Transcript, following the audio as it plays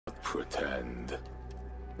pretend.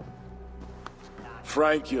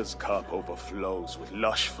 Francia's cup overflows with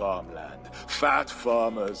lush farmland, fat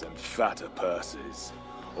farmers and fatter purses.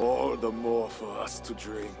 All the more for us to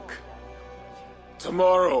drink.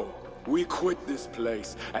 Tomorrow, we quit this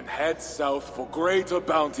place and head south for greater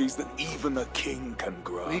bounties than even a king can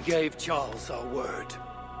grant. We gave Charles our word.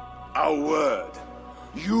 Our word?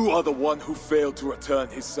 You are the one who failed to return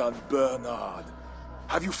his son Bernard.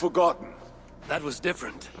 Have you forgotten? That was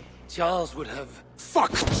different. Charles would have...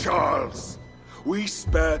 Fuck Charles! We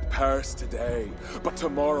spared Paris today, but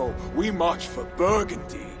tomorrow we march for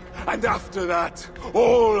Burgundy. And after that,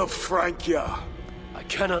 all of Francia. I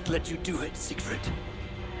cannot let you do it, Sigfred.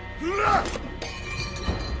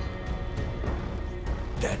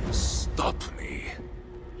 Then stop me.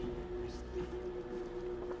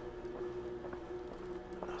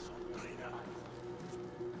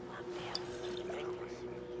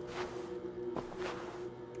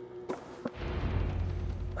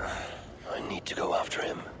 I need to go after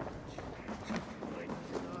him.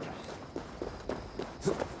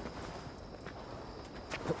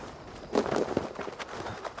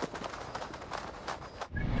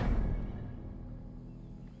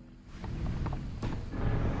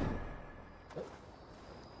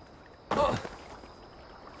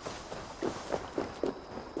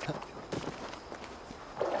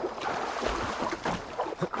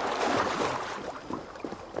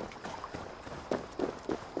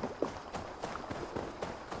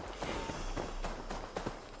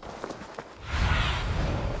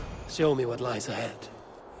 Show me what lies ahead.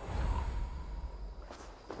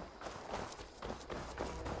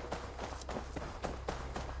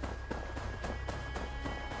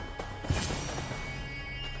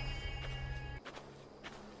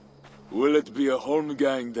 Will it be a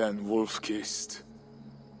Holmgang then, Wolf-Kissed?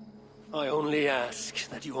 I only ask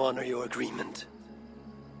that you honor your agreement.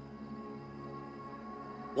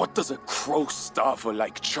 What does a crow-staffer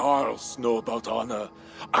like Charles know about honor?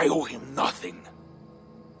 I owe him nothing.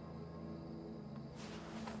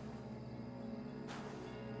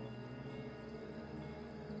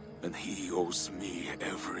 And he owes me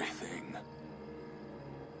everything.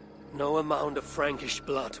 No amount of Frankish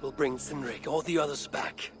blood will bring Cynric or the others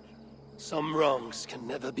back. Some wrongs can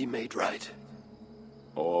never be made right.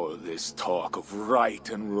 All this talk of right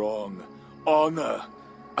and wrong, honor,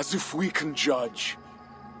 as if we can judge.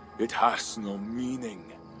 It has no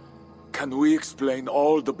meaning. Can we explain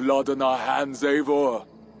all the blood on our hands, Eivor?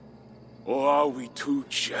 Or are we two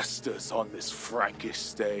jesters on this Frankish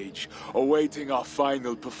stage, awaiting our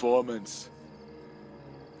final performance?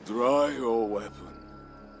 Draw your weapon.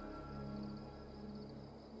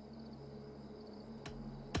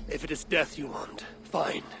 If it is death you want,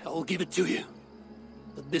 fine, I will give it to you.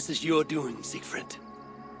 But this is your doing, Sigfred.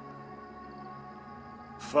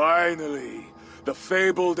 Finally, the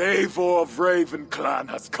fabled Eivor of Raven Clan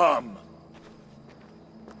has come.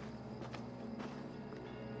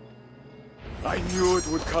 I knew it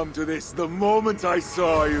would come to this the moment I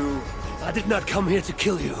saw you. I did not come here to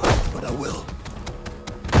kill you, but I will.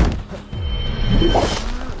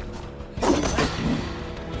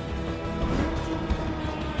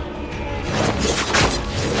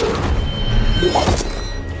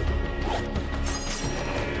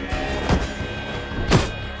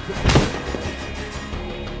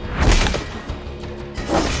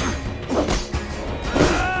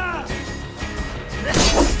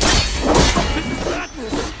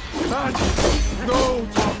 No,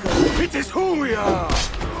 Talker! It is who we are!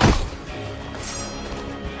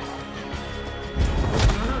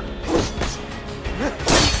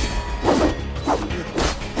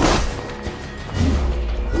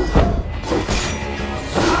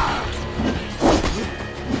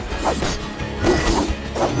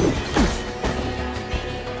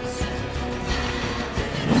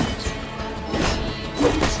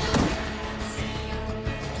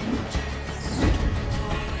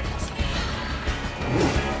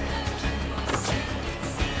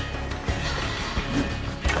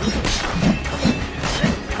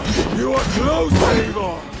 You are close,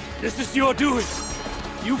 Eivor! This is your doing.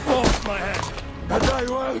 You forced my hand. And I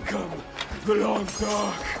welcome the long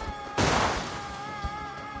dark.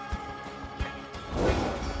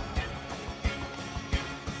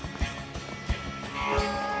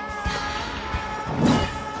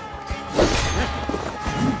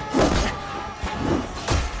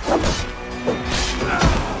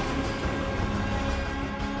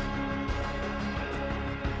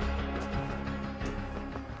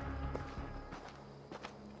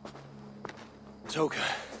 Toka,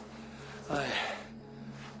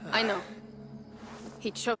 I know.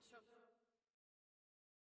 He chose